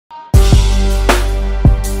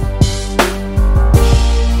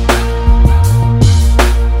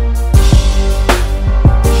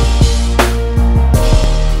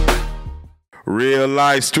Real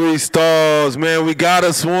life street stars, man. We got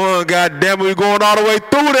us one. Goddamn it, we going all the way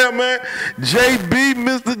through there, man. JB,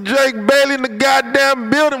 Mr. Jake Bailey in the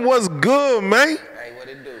goddamn building. What's good, man? Hey, what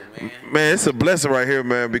it do, man? Man, it's a blessing right here,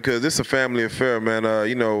 man, because it's a family affair, man.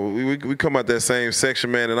 You know, we come out that same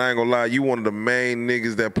section, man, and I ain't gonna lie, you one of the main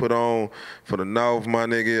niggas that put on for the North, my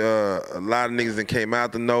nigga. A lot of niggas that came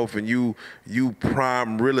out the North, and you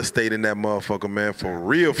prime real estate in that motherfucker, man, for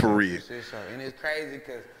real, for real. And it's crazy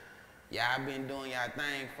because y'all been doing y'all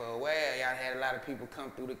thing for a while. Y'all had a lot of people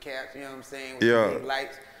come through the caps, you know what I'm saying, with the big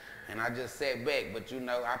lights. And I just sat back, but you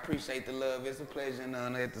know, I appreciate the love. It's a pleasure and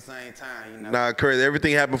honor at the same time, you know. Nah, crazy.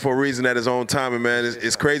 Everything happened for a reason at its own time, and man,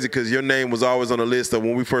 it's crazy because your name was always on the list of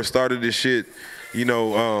when we first started this shit, you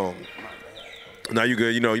know, now you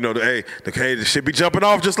good, you know, the shit be jumping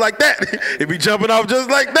off just like that. It be jumping off just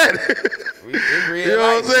like that. Real you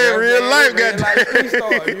know what I'm saying? Real life,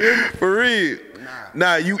 goddamn. For real.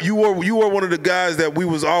 Nah, you were one of the guys that we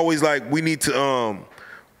was always like, we need to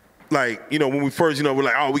like, you know, when we first, you know, we're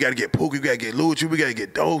like, oh, we got to get Pookie, we got to get Lucci, we got to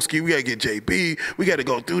get Dolsky, we got to get JB, we got to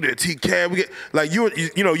go through there, T-Cab, like, you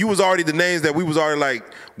know, you was already the names that we was already like,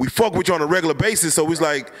 we fuck with you on a regular basis, so it's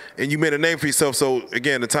like, and you made a name for yourself, so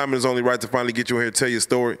again, the timing is only right to finally get you in here and tell your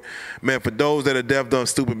story. Man, for those that are deaf, dumb,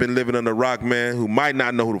 stupid, been living under a rock, man, who might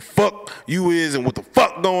not know who the fuck you is and what the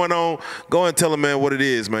fuck going on, go and tell them, man, what it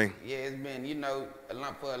is, man. Yeah, it's been, you know,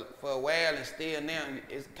 for a while and still now,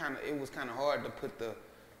 it was kind of hard to put the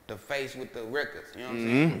face with the records, you know what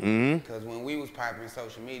I'm saying? Because when we was popping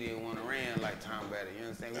social media, it wasn't around like Tom Better, you know what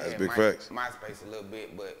I'm saying? We That's had big facts. MySpace a little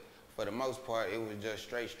bit, but for the most part, it was just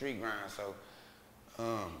straight street grind. So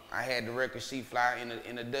I had the record She Fly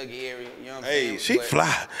in the Dougie area, you know what I'm saying? Hey, She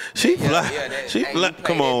Fly. She Fly.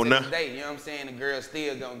 Come on now. Day, you know what I'm saying? The girls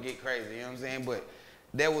still gonna get crazy, you know what I'm saying? But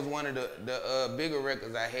that was one of the bigger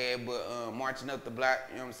records I had, but Marching Up the Block,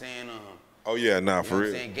 you know what I'm saying? Oh yeah, nah, for real.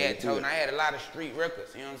 You know what I'm saying? Gatto, and I had a lot of street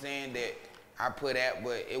records, you know what I'm saying, that I put out,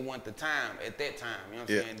 but it wasn't the time at that time, you know what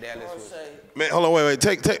I'm saying? Dallas was... Man, hold on, wait,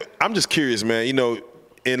 take. I'm just curious, man, you know,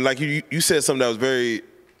 and like you said something that was very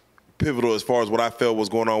pivotal as far as what I felt was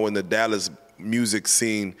going on in the Dallas music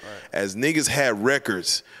scene, right. As niggas had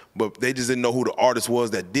records, but they just didn't know who the artist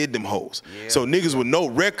was that did them hoes. Yeah. So niggas would know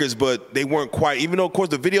records, but they weren't quite, even though of course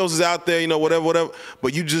the videos is out there, you know, whatever,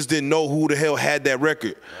 but you just didn't know who the hell had that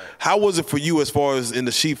record. Right. How was it for you as far as in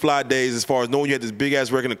the She Fly days, as far as knowing you had this big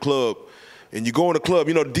ass record in the club, and you go in the club,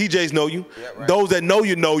 you know, the DJs know you, yeah, right. Those that know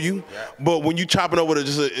you, yeah. But when you chopping over to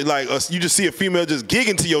you just see a female just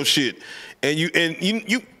gigging to your shit, and you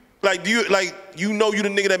like, do you like, you know, you the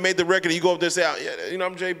nigga that made the record, and you go up there and say, yeah, you know,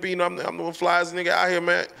 I'm JB, you know, I'm the flyest nigga out here,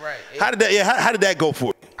 man. Right. How did that go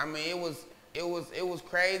for you? I mean, it was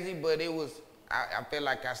crazy, but I feel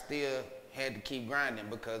like I still had to keep grinding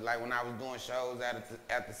because like when I was doing shows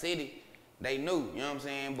at the city, they knew, you know what I'm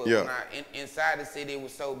saying? But when inside the city, it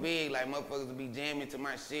was so big, like motherfuckers would be jamming to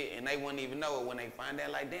my shit, and they wouldn't even know it when they find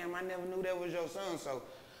out, like, damn, I never knew that was your son. So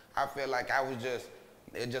I felt like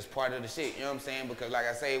it's just part of the shit, you know what I'm saying? Because like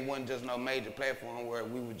I say, it wasn't just no major platform where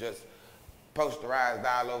we were just posterized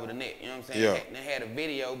all over the net, you know what I'm saying? Yeah. They had a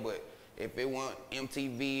video, but if it wasn't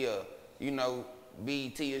MTV or, you know,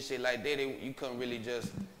 BET or shit like that, you couldn't really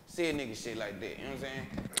just see a nigga shit like that, you know what I'm saying?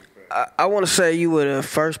 I want to say you were the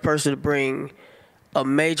first person to bring a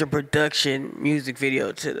major production music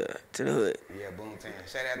video to the hood. Yeah, Boomtown.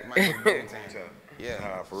 Shout out to my nigga Boomtown.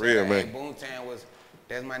 Yeah. For real, man. Boomtown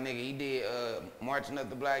that's my nigga. He did Marching Up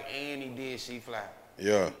the Block and he did She Fly.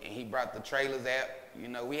 Yeah. And he brought the trailers out. You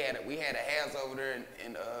know, we had a house over there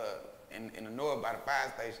in the north by the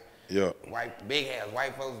fire station. Yeah. Big house.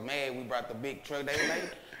 White folks mad. We brought the big truck. They was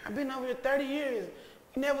like, I've been over here 30 years.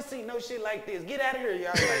 Never seen no shit like this. Get out of here, y'all.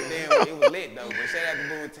 Like, damn, it was lit though. But shout out to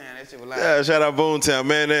Boomtown. That shit was live. Yeah, shout out Boomtown,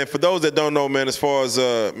 man. And for those that don't know, man, as far as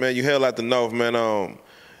man, you hell out the north, man.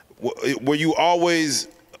 Were you always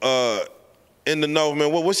in the north,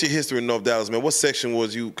 man? What's your history in North Dallas, man? What section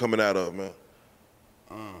was you coming out of, man?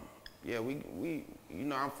 Yeah, we you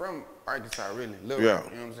know, I'm from Arkansas, really. Little Rock,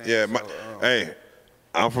 you know what I'm saying? Yeah, hey,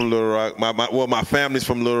 I'm from Little Rock. My family's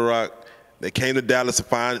from Little Rock. They came to Dallas to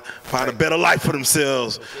find a better life for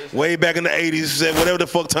themselves. Way back in the 80s, whatever the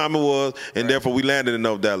fuck time it was, and therefore we landed in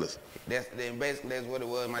North Dallas. Basically that's what it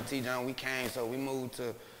was. My T-John, we came, so we moved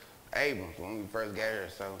to Abrams when we first got here.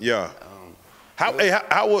 So yeah. How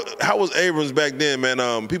was Abrams back then,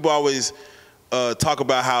 man? People always talk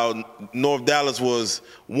about how North Dallas was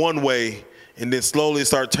one way, and then slowly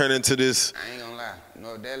start turning into this. I ain't gonna lie,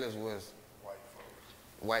 North Dallas was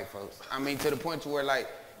white folks. I mean, to the point to where like.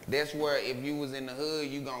 That's where if you was in the hood,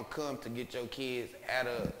 you gonna come to get your kids out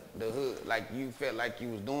of the hood. Like you felt like you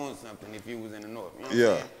was doing something if you was in the north. You know what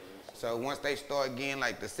I'm saying? So once they start getting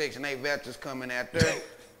like the Section 8 veterans coming out there,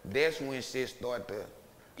 that's when shit start to,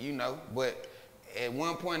 you know. But at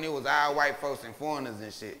one point it was all white folks and foreigners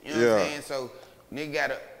and shit. You know what I'm saying? So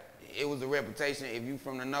nigga it was a reputation. If you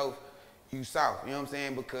from the north, you south. You know what I'm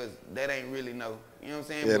saying? Because that ain't really no. You know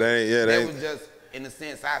what I'm saying? Yeah, that was just in a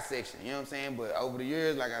sense our section. You know what I'm saying? But over the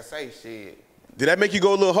years, like I say, shit. Did that make you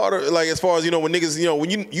go a little harder? Like as far as, you know, when niggas, you know, when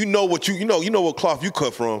you know what you know what cloth you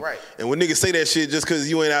cut from. Right. And when niggas say that shit just because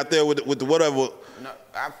you ain't out there with the whatever.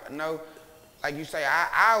 No, like you say,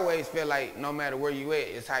 I always feel like no matter where you at,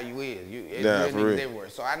 it's how you is. It's real niggas everywhere.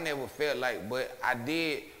 So I never felt like, but I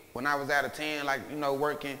did when I was out of town, like, you know,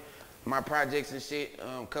 working my projects and shit,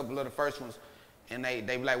 a couple of the first ones, and they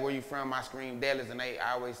be like, where you from? I scream Dallas, and I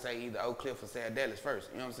always say either Oak Cliff or South Dallas first.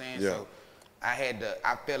 You know what I'm saying? Yeah. So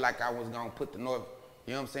I felt like I was gonna put the North,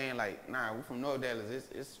 you know what I'm saying? Like, nah, we from North Dallas.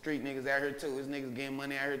 It's street niggas out here too. It's niggas getting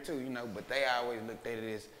money out here too, you know. But they always looked at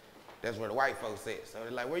it as that's where the white folks at. So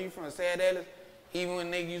they're like, where you from? South Dallas? Even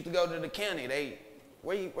when niggas used to go to the county,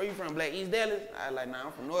 where you from? Black East Dallas? I was like, nah,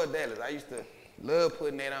 I'm from North Dallas. I used to love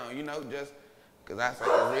putting that on, you know, just cause I say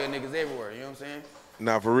there's real niggas everywhere. You know what I'm saying?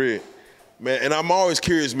 Nah, for real. Man, and I'm always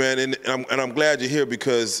curious, man, and I'm glad you're here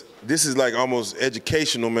because this is like almost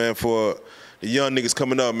educational, man, for the young niggas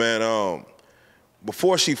coming up, man.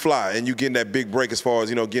 Before She Fly and you getting that big break as far as,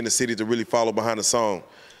 you know, getting the city to really follow behind the song,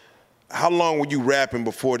 how long were you rapping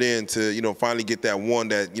before then to, you know, finally get that one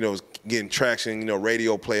that, you know, was getting traction, you know,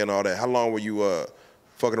 radio play and all that? How long were you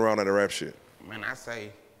fucking around on the rap shit? Man, I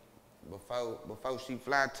say before She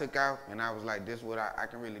Fly took off and I was like, this what I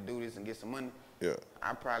can really do this and get some money. Yeah.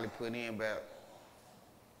 I probably put in about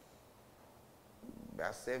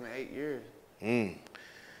 7, 8 years.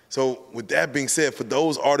 So with that being said, for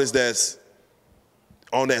those artists that's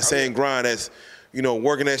on that same grind, that's, you know,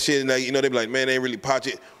 working that shit, and like, you know, they be like, man, they ain't really pot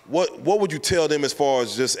it. What would you tell them as far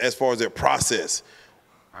as their process?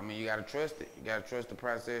 I mean, you gotta trust it. You gotta trust the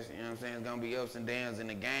process. You know what I'm saying? It's gonna be ups and downs in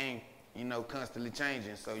the game, you know, constantly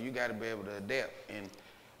changing. So you gotta be able to adapt. And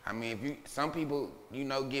I mean, some people, you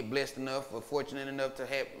know, get blessed enough or fortunate enough to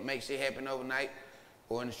make shit happen overnight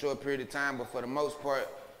or in a short period of time. But for the most part,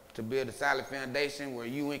 to build a solid foundation where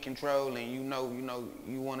you in control and you know,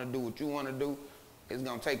 you want to do what you want to do, it's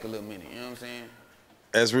gonna take a little minute. You know what I'm saying?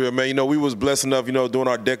 That's real, man. You know, we was blessed enough, you know, during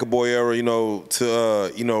our Deca Boy era, you know,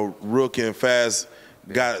 to, you know, Rook and Faz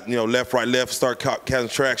got, you know, left, right, left, start catching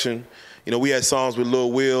traction. You know, we had songs with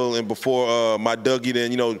Lil Will and before My Dougie,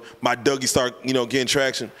 then, you know, My Dougie start, you know, getting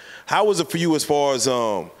traction. How was it for you as far as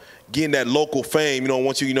getting that local fame? You know,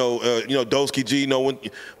 once you know, Dosky G, you know, when,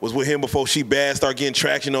 was with him before She Bad, start getting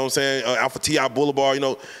traction, you know what I'm saying? Alpha T.I. Boulevard, you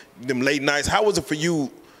know, them late nights. How was it for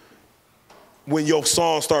you when your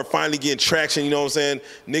song start finally getting traction, you know what I'm saying?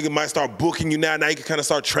 Nigga might start booking you now you can kind of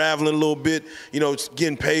start traveling a little bit, you know,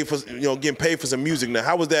 getting paid for some music now.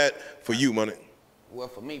 How was that for you, money? Well,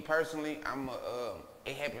 for me personally,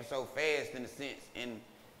 it happened so fast in a sense, and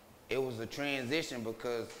it was a transition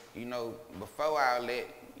because, you know, before all that,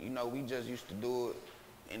 you know, we just used to do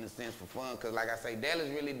it in a sense for fun, because like I say, Dallas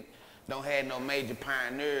really don't have no major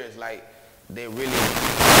pioneers like they really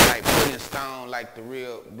like put in stone like the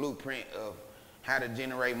real blueprint of how to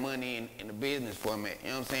generate money in the business format.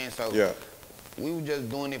 You know what I'm saying? So yeah, we were just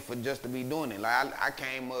doing it for just to be doing it. Like I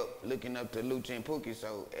came up looking up to Lucci and Pookie,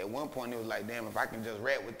 so at one point it was like, damn, if I can just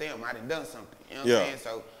rap with them, I done something. You know what I'm saying?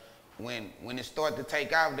 So when it started to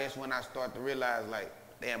take off, that's when I started to realize like,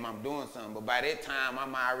 damn, I'm doing something. But by that time,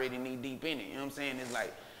 I'm already knee deep in it. You know what I'm saying? It's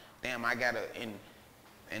like, damn, I gotta,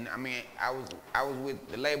 and I mean, I was with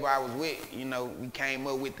the label I was with, you know, we came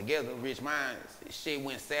up with together, Rich Minds. Shit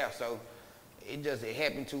went south, so it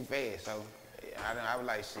happened too fast. So I was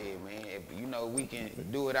like, shit, man, if you know we can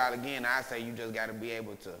do it all again, I say you just gotta be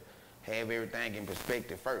able to have everything in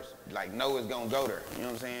perspective first. Like, know it's gonna go there. You know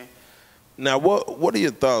what I'm saying? Now, what are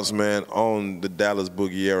your thoughts, man, on the Dallas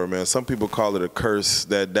Boogie era, man? Some people call it a curse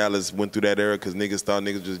that Dallas went through that era because niggas thought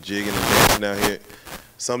niggas just jigging and dancing out here.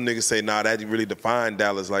 Some niggas say, nah, that really defined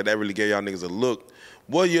Dallas. Like, that really gave y'all niggas a look.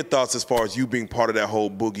 What are your thoughts as far as you being part of that whole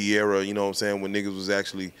Boogie era, you know what I'm saying, when niggas was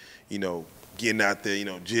actually, you know, getting out there, you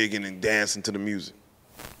know, jigging and dancing to the music?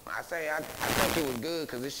 I think it was good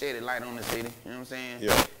because it shedded light on the city, you know what I'm saying?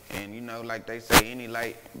 Yeah. And, you know, like they say, any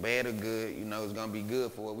light, bad or good, you know, it's going to be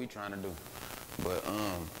good for what we trying to do. But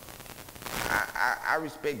I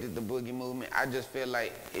respected the Boogie movement. I just feel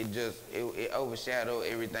like it overshadowed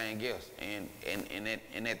everything else. And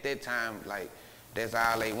at that time, like, that's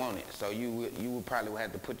all they wanted. So you would probably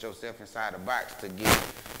have to put yourself inside a box to get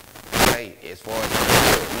play as far as, you know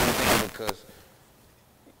what I'm saying? Because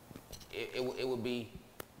it would be,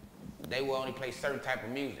 they would only play certain type of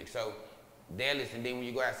music. So Dallas, and then when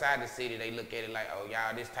you go outside the city, they look at it like, oh,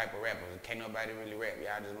 y'all this type of rappers. Can't nobody really rap.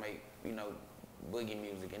 Y'all just make, you know, boogie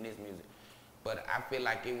music and this music. But I feel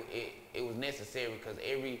like it was necessary because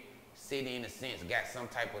every city, in a sense, got some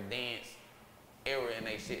type of dance era in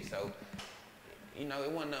they shit. So, you know,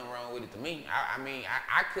 it wasn't nothing wrong with it to me. I mean,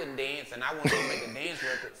 I couldn't dance, and I wanted to make a dance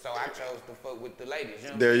record, so I chose to fuck with the ladies. You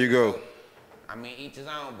know there you go. So, I mean, each his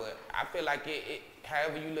own, but I feel like it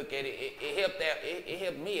however you look at it, it helped out. It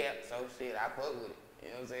helped me out. So shit, I fuck with it. You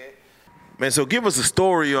know what I'm saying? Man, so give us a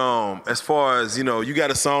story as far as, you know, you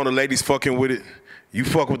got a song, the ladies fucking with it. You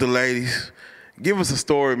fuck with the ladies. Give us a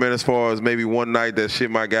story, man, as far as maybe one night that shit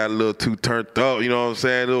might got a little too turned up, you know what I'm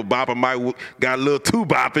saying? A little bopper might got a little too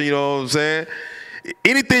bopping, you know what I'm saying?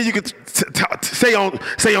 Anything you could say on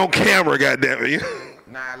camera, goddammit.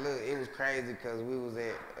 Nah, look, it was crazy because we was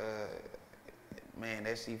at, man,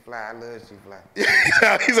 that She Fly, I love She Fly.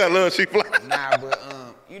 He said, I love She Fly. Nah, but,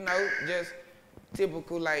 you know, just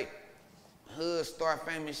typical, like, hood star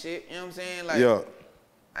famous shit, you know what I'm saying? Like, yeah.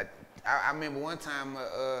 I remember one time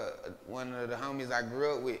one of the homies I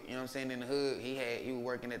grew up with, you know what I'm saying, in the hood, he was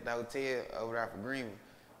working at the hotel over there for Greenville.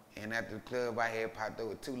 And after the club, I had popped up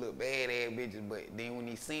with two little bad-ass bitches, but then when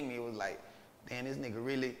he seen me, it was like, damn, this nigga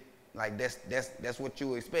really, like, that's what you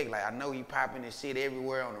would expect. Like, I know he popping this shit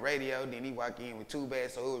everywhere on the radio, then he walk in with two bad,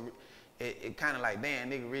 so it kind of like, damn,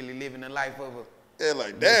 nigga really living the life of a... Yeah,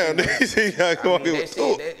 like, damn, nigga, got going with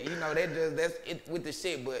two. You know, that's it with the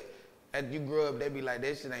shit, but as you grow up, they be like,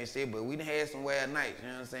 that shit ain't shit, but we done had some wild nights, you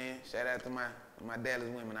know what I'm saying? Shout out to my Dallas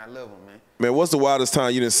women, I love them, man. Man, what's the wildest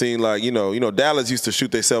time you done seen, like, you know, Dallas used to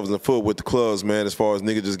shoot themselves in the foot with the clubs, man, as far as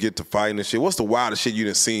niggas just get to fighting and shit. What's the wildest shit you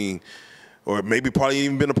done seen, or maybe probably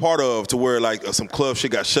even been a part of, to where, like, some club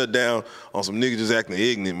shit got shut down on some niggas just acting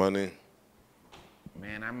ignorant, my nigga?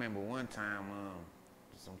 Man, I remember one time,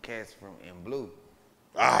 some cats in Blue.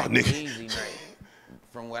 Oh, like, nigga. Easy night.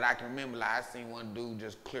 From what I can remember, like, I seen one dude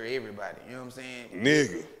just clear everybody. You know what I'm saying?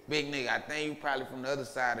 Nigga. Big nigga. I think he probably from the other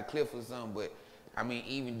side of the cliff or something, but I mean,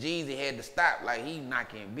 even Jeezy had to stop. Like, he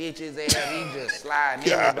knocking bitches ass. He just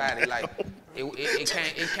sliding everybody. Like, it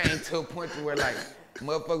came to a point to where, like,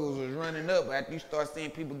 motherfuckers was running up after you start seeing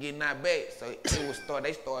people getting knocked back. So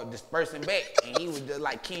they started dispersing back, and he was just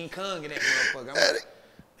like King Kong in that motherfucker.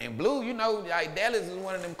 And Blue, you know, like, Dallas is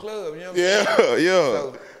one of them clubs. You know what I'm saying? Yeah.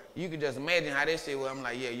 So, you could just imagine how that shit was. I'm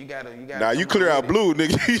like, yeah, you gotta. Nah, you clear out Blue,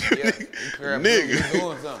 nigga. Yeah, you clear out Blue, you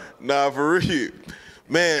doing something. Nah, for real.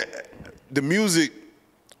 Man, the music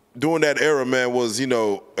during that era, man, was, you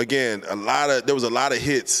know, again, there was a lot of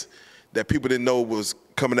hits that people didn't know was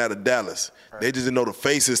coming out of Dallas. Right. They just didn't know the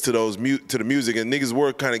faces to the music, and niggas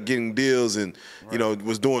were kind of getting deals and, you know,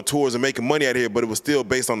 was doing tours and making money out here, but it was still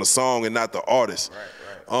based on the song and not the artist.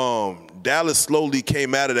 Right. Dallas slowly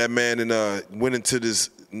came out of that, man, and went into this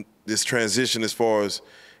transition as far as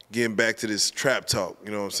getting back to this trap talk,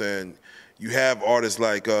 you know what I'm saying? You have artists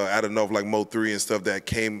like, I don't know, like Mo3 and stuff that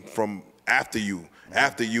came from after you,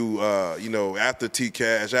 you know, after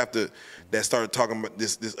T-Cash, after that started talking about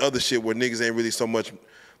this other shit where niggas ain't really so much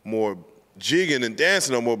more jigging and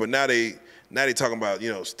dancing no more, but now they talking about,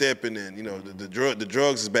 you know, stepping and, you know, the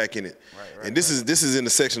drugs is back in it. Right, and this is in the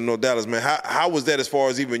section of No Dallas, man. How was that as far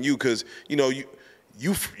as even you? Because, you know,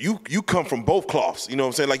 you come from both cloths, you know what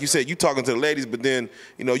I'm saying? Like you said, you talking to the ladies, but then,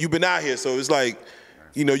 you know, you've been out here, so it's like,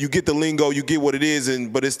 you know, you get the lingo, you get what it is,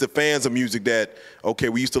 but it's the fans of music that, okay,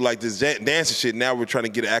 we used to like this dancing shit, now we're trying to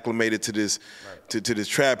get acclimated to this, to this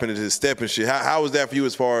trap and to this stepping shit. How was that for you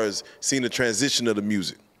as far as seeing the transition of the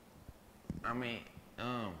music? I mean,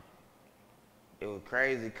 it was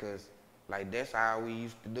crazy because, like, that's how we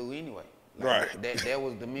used to do anyway. Like, right. That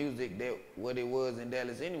was the music, that what it was in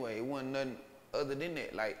Dallas anyway. It wasn't nothing other than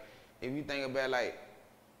that. Like, if you think about, like,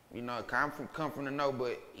 you know, come from the know,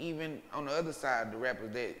 but even on the other side, the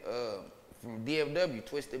rappers that from DFW,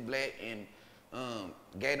 Twisted Black and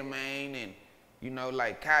Gator Mane and, you know,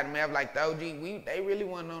 like Cotton Mouth, like the OG, they really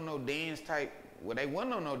wasn't on no dance type. Well, they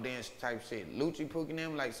wasn't on no dance type shit. Lucci, Pookie and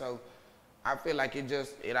them, like, so I feel like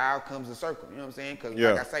it all comes a circle. You know what I'm saying? Because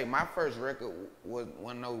like I say, my first record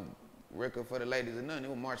wasn't no record for the ladies or nothing. It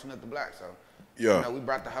was Marching Up the Block. So you know, we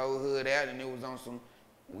brought the whole hood out, and it was on some.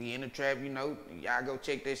 We in the trap, you know. Y'all go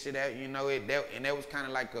check that shit out. You know and that was kind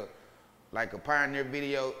of like a pioneer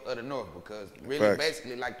video of the North, because really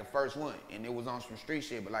basically like the first one, and it was on some street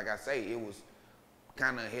shit. But like I say, it was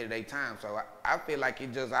kind of ahead of their time. So I feel like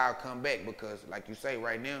it just all come back because, like you say,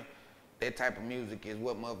 right now, that type of music is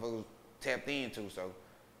what motherfuckers tapped into. So,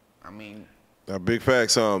 I mean, big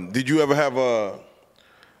facts. Did you ever have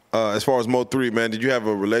as far as Mo3, man, did you have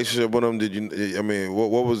a relationship with him? Did you? I mean, what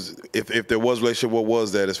was if there was a relationship? What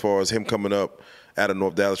was that as far as him coming up out of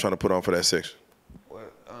North Dallas trying to put on for that section? Well,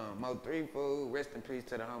 Mo3 fool, rest in peace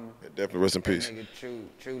to the homie. Yeah, definitely rest in peace. That nigga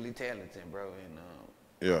truly talented, bro. And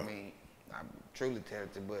yeah. I mean, I'm truly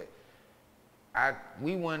talented, but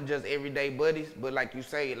we weren't just everyday buddies, but like you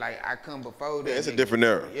say, like I come before that. Yeah, it's a different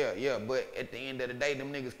era. Yeah, but at the end of the day,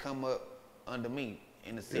 them niggas come up under me,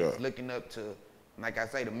 in a sense, looking up to, like I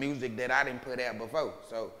say, the music that I didn't put out before.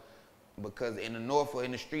 So, because in the North or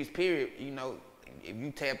in the streets, period, you know, if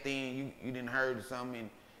you tapped in, you didn't heard something,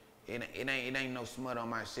 and it ain't no smut on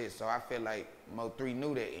my shit. So I feel like Mo3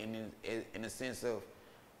 knew that, in the sense of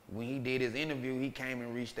when he did his interview, he came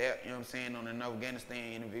and reached out, you know what I'm saying, on an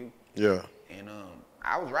Afghanistan interview. Yeah. And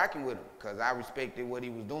I was rocking with him because I respected what he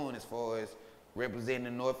was doing as far as representing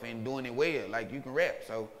the North and doing it well. Like, you can rap,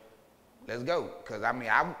 so let's go. Because, I mean,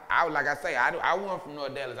 I like I say, I wasn't from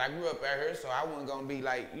North Dallas. I grew up out here, so I wasn't going to be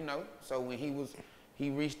like, you know. So when he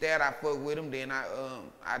reached out, I fucked with him. Then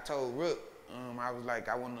I told Rook, I was like,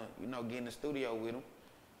 I want to, you know, get in the studio with him.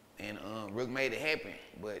 And Rook made it happen.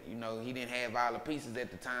 But, you know, he didn't have all the pieces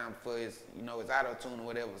at the time for his, you know, his auto-tune or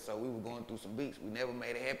whatever. So we were going through some beats. We never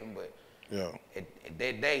made it happen, but yeah. At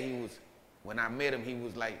that day, when I met him, he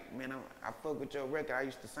was like, man, I fuck with your record. I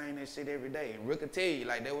used to sing that shit every day. And Rook could tell you,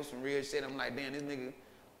 like, there was some real shit. I'm like, damn, this nigga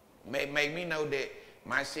make me know that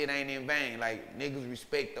my shit ain't in vain. Like, niggas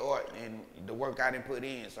respect the art and the work I done put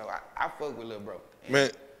in. So I fuck with Lil Bro. And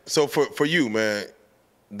man, so for you, man,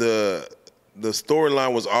 the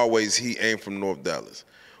storyline was always he ain't from North Dallas.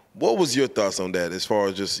 What was your thoughts on that as far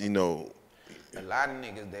as just, you know? A lot of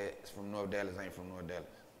niggas that's from North Dallas ain't from North Dallas.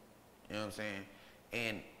 You know what I'm saying?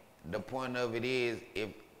 And the point of it is,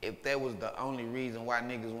 if that was the only reason why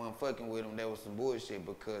niggas wasn't fucking with him, that was some bullshit.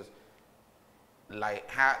 Because, like,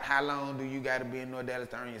 how long do you gotta be in North Dallas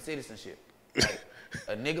to earn your citizenship? Like,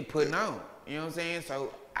 a nigga putting on. You know what I'm saying?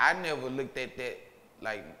 So I never looked at that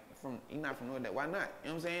like, he not from North Dallas, why not? You know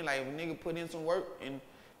what I'm saying? Like, if a nigga put in some work and,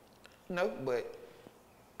 you know, but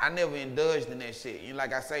I never indulged in that shit. And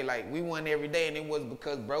like I say, like, we won every day, and it was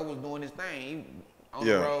because bro was doing his thing. He on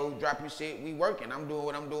the road, dropping shit, we working. I'm doing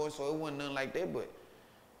what I'm doing, so it wasn't nothing like that. But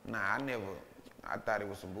nah, I thought it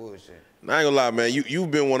was some bullshit. I ain't gonna lie, man. You've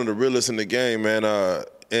been one of the realest in the game, man.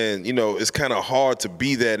 And you know, it's kind of hard to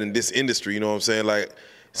be that in this industry. You know what I'm saying? Like,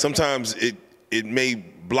 sometimes it may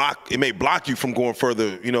block you from going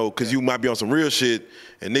further. You know, because you might be on some real shit,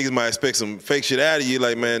 and niggas might expect some fake shit out of you.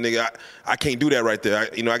 Like, man, nigga, I can't do that right there. I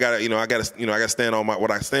gotta stand on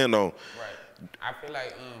what I stand on. Right. I feel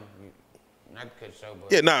like not to cut the show,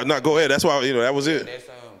 but yeah, no, go ahead. That's why that was it. That's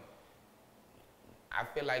I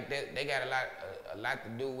feel like they got a lot to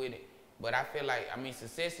do with it, but I feel like, I mean,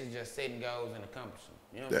 success is just setting goals and accomplishing.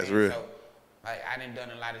 You know what I'm saying? Real. So, like, I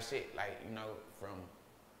done a lot of shit, like, you know, from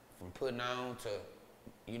putting on to,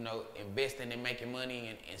 you know, investing and making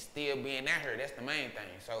money and still being out here. That's the main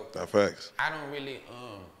thing. So facts. I don't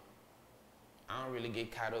really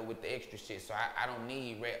get caught up with the extra shit. So I don't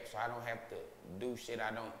need rap. So I don't have to do shit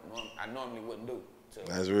I normally wouldn't do.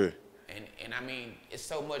 That's real. And I mean, it's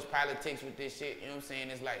so much politics with this shit. You know what I'm saying?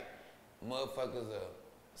 It's like motherfuckers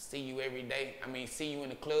see you every day. I mean, see you in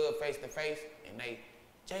the club face to face, and they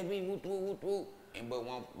JB whoop whoop whoop whoop, but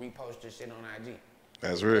won't repost your shit on IG.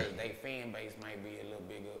 That's real. They fan base might be a little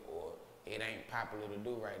bigger, or it ain't popular to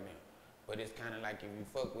do right now. But it's kind of like, if you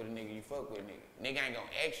fuck with a nigga, you fuck with a nigga. Nigga ain't gonna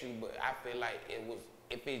ask you, but I feel like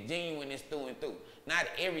if it's genuine, it's through and through. Not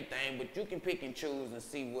everything, but you can pick and choose and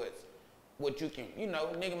see what you can, you know,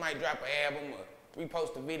 nigga might drop an album or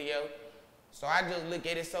repost a video. So I just look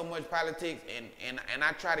at it so much politics, and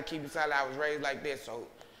I try to keep it solid. I was raised like that, so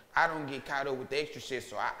I don't get caught up with the extra shit,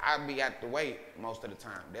 so I be out the way most of the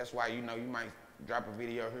time. That's why, you know, you might drop a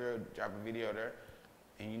video here, drop a video there.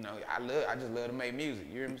 And, you know, I just love to make music.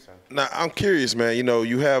 You hear me? So. Now, I'm curious, man. You know,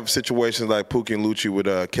 you have situations like Pookie and Lucci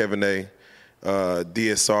with Kevin A,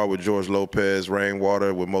 DSR with George Lopez,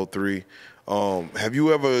 Rainwater with Mo3. Have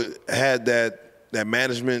you ever had that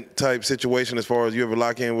management type situation as far as you ever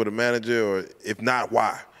lock in with a manager, or if not,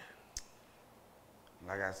 why?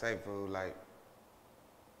 Like I say, fool, like,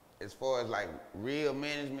 as far as, like, real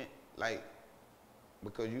management, like,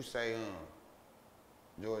 because you say,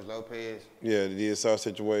 George Lopez. Yeah, the DSR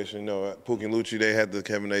situation. You know, Pookie and Lucci, they had the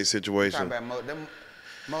Kevin A situation. Talking about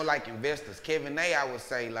more like investors. Kevin A, I would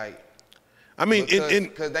say, like, I mean,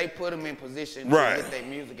 because they put them in position to get their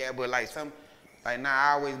music out, but like now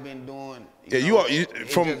I always been doing.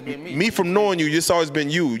 From knowing you, it's always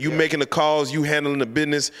been you. You making the calls, you handling the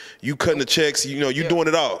business, you cutting the checks. You know, you doing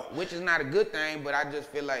it all. Which is not a good thing, but I just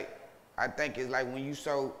feel like, I think it's like when you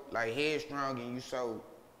so like headstrong and you so,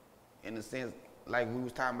 in a sense, like we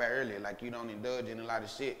was talking about earlier, like you don't indulge in a lot of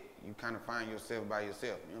shit. you kind of find yourself by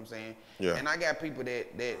yourself. You know what I'm saying? Yeah. And I got people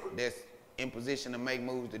that's in position to make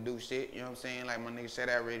moves to do shit. You know what I'm saying? Like my nigga, shout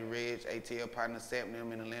out Ready Reg, ATL partner, Sap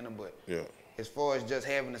them in Atlanta. But as far as just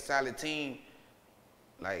having a solid team,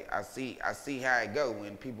 like I see how it go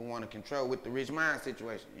when people want to control with the Rich Mind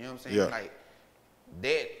situation. You know what I'm saying? Yeah. Like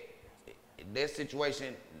that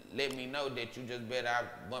situation let me know that you just better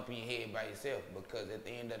out bumping your head by yourself, because at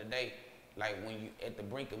the end of the day, like when you at the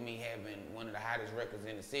brink of me having one of the hottest records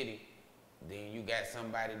in the city, then you got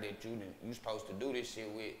somebody that you supposed to do this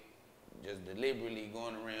shit with, just deliberately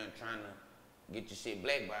going around trying to get your shit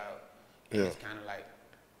blackballed. And it's kind of like,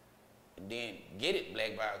 then get it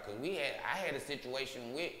blackballed, because I had a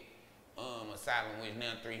situation with Asylum, which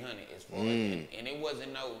now 300 as far as, and it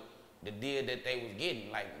wasn't the deal that they was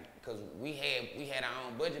getting, like, because we had our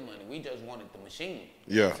own budget money. We just wanted the machine.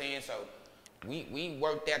 You know what I'm saying? So we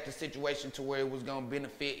worked out the situation to where it was gonna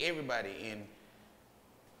benefit everybody, and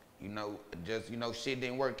shit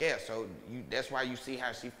didn't work out. So that's why you see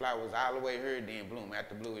how She Fly was all the way here, then Bloom.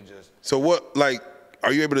 After Blue, it just. So what, like,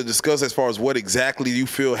 are you able to discuss as far as what exactly you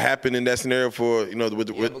feel happened in that scenario for, with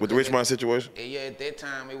the Rich Mind situation? Yeah, at that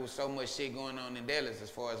time it was so much shit going on in Dallas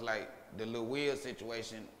as far as like the Lil Will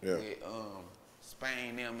situation with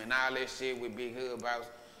Spain them and all that shit with Big Hood Boss.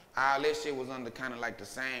 All that shit was under kind of like the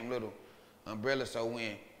same little umbrella. So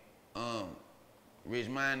when Rich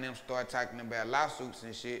Mind them start talking about lawsuits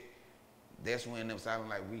and shit, that's when them sounding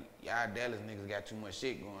like y'all Dallas niggas got too much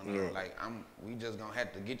shit going on. Like we just gonna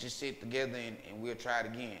have to get your shit together and we'll try it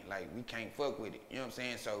again. Like we can't fuck with it. You know what I'm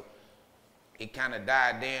saying? So it kind of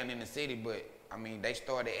died down in the city, but I mean they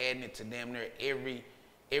started adding it to damn near every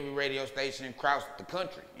radio station across the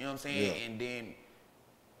country. You know what I'm saying? And then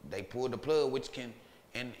they pulled the plug, which can,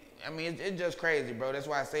 and I mean it's just crazy, bro. That's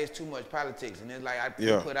why I say it's too much politics. And it's like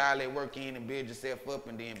you put all that work in and build yourself up,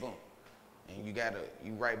 and then boom. And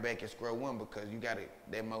you right back at square one, because you got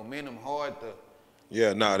that momentum hard to.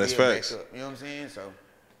 Yeah, that's facts. You know what I'm saying? So.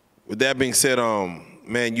 With that being said,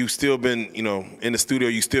 man, you still been, in the studio.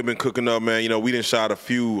 You still been cooking up, man. We done shot a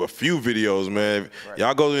few videos, man. Right.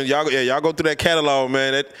 Y'all go through that catalog,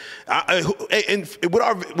 man. And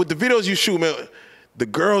with the videos you shoot, man, the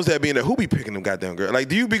girls that be in there, who be picking them goddamn girls? Like,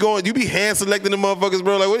 do you be hand selecting them motherfuckers,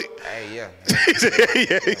 bro? Like, what? Hey, yeah. He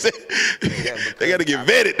said, they got to get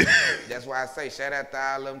vetted. That's why I say shout out to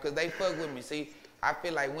all of them, because they fuck with me. See, I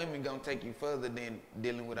feel like women gonna take you further than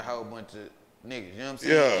dealing with a whole bunch of niggas. You know what I'm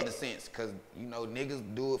saying? In a sense, because,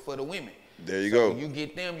 niggas do it for the women. There you go. You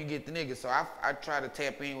get them, you get the niggas. So I try to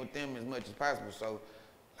tap in with them as much as possible. So,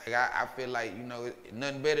 like, I feel like,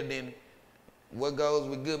 nothing better than what goes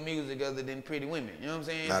with good music other than pretty women. You know what I'm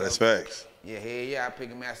saying? That's facts. Yeah, hell yeah, I pick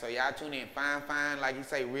them out. So y'all tune in, fine. Like you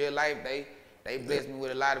say, real life, they blessed me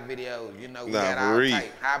with a lot of videos. We got all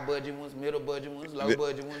type, high budget ones, middle budget ones, low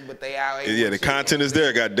budget ones, but they all. Yeah, the content is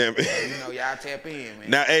there, goddamn it. Y'all tap in,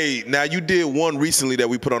 man. Now you did one recently that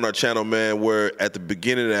we put on our channel, man, where at the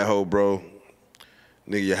beginning of that whole, bro,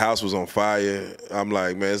 nigga, your house was on fire. I'm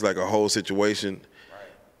like, man, it's like a whole situation.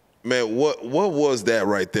 Man, what was that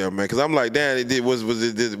right there, man? Because I'm like, damn, was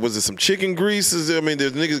it some chicken grease? I mean,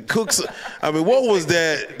 there's niggas cooks. I mean, what was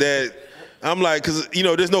that? I'm like, because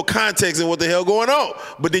there's no context in what the hell going on.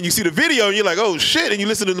 But then you see the video and you're like, oh shit, and you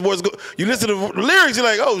listen to the words, you listen to the lyrics, you're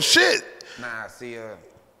like, oh shit. Nah, see,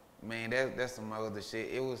 man, that's some other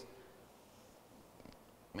shit. It was.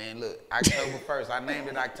 Man, look, October 1st. I named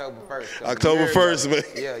it October 1st. October 1st, man.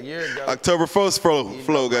 Yeah, a year ago. October 1st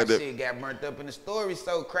flow got that. Shit got burnt up, and the story's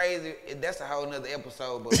so crazy. That's a whole nother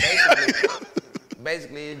episode. But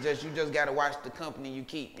basically, it's just you just gotta watch the company you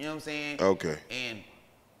keep. You know what I'm saying? Okay. And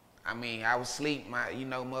I mean, I was asleep.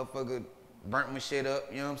 Motherfucker burnt my shit up.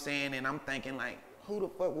 You know what I'm saying? And I'm thinking like, who the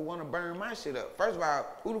fuck would want to burn my shit up? First of all,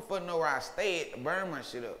 who the fuck know where I stayed to burn my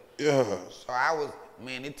shit up? Yeah. So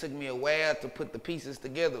man, it took me a while to put the pieces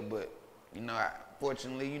together, but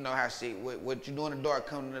fortunately, how shit, what you do in the dark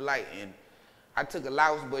come to the light, and I took a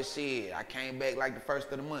loss, but shit, I came back like the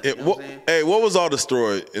first of the month. You know what I'm saying? Hey, what was all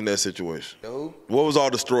destroyed in that situation? The who? What was all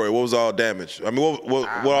destroyed? What was all damaged? I mean, what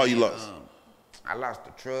all you lost? I lost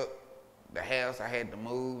the truck, the house. I had to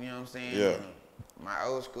move. You know what I'm saying? Yeah. My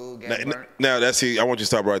old school got burnt. Now I want you to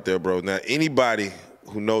stop right there, bro. Now anybody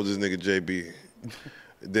who knows this nigga JB.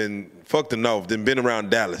 Then fuck the north, then been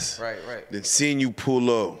around Dallas. Right. Then seeing you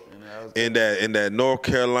pull up in that North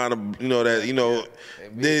Carolina,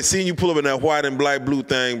 then seeing you pull up in that white and black blue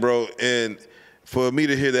thing, bro. And for me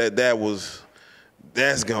to hear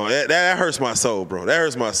that's gone. That hurts my soul, bro. That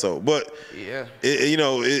hurts my soul. But yeah,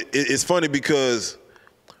 it's funny because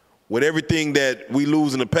with everything that we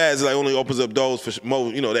lose in the past, it like only opens up doors for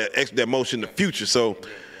more, that motion in the future. So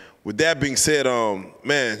with that being said,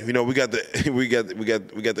 man, you know, we got the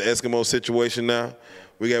Eskimo situation now.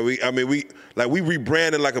 We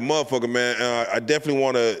rebranded like a motherfucker, man. I definitely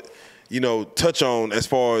want to, you know, touch on as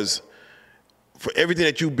far as for everything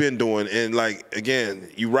that you've been doing. And like, again,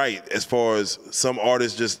 you're right, as far as some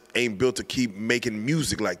artists just ain't built to keep making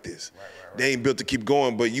music like this. Right. They ain't built to keep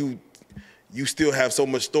going, but you still have so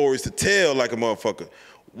much stories to tell like a motherfucker.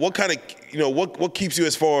 What kind of, you know, what keeps you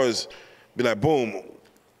as far as be like, boom,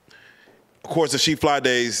 of course the She Fly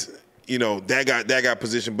days, you know, that got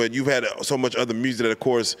positioned, but you've had so much other music that of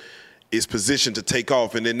course is positioned to take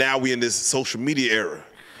off. And then now we in this social media era.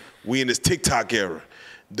 We in this TikTok era.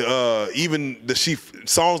 Even the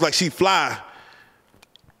songs like She Fly,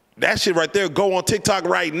 that shit right there go on TikTok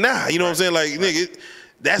right now. You know what I'm saying? Like, nigga,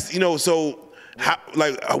 that's, you know, so how,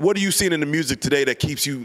 like, what are you seeing in the music today that keeps you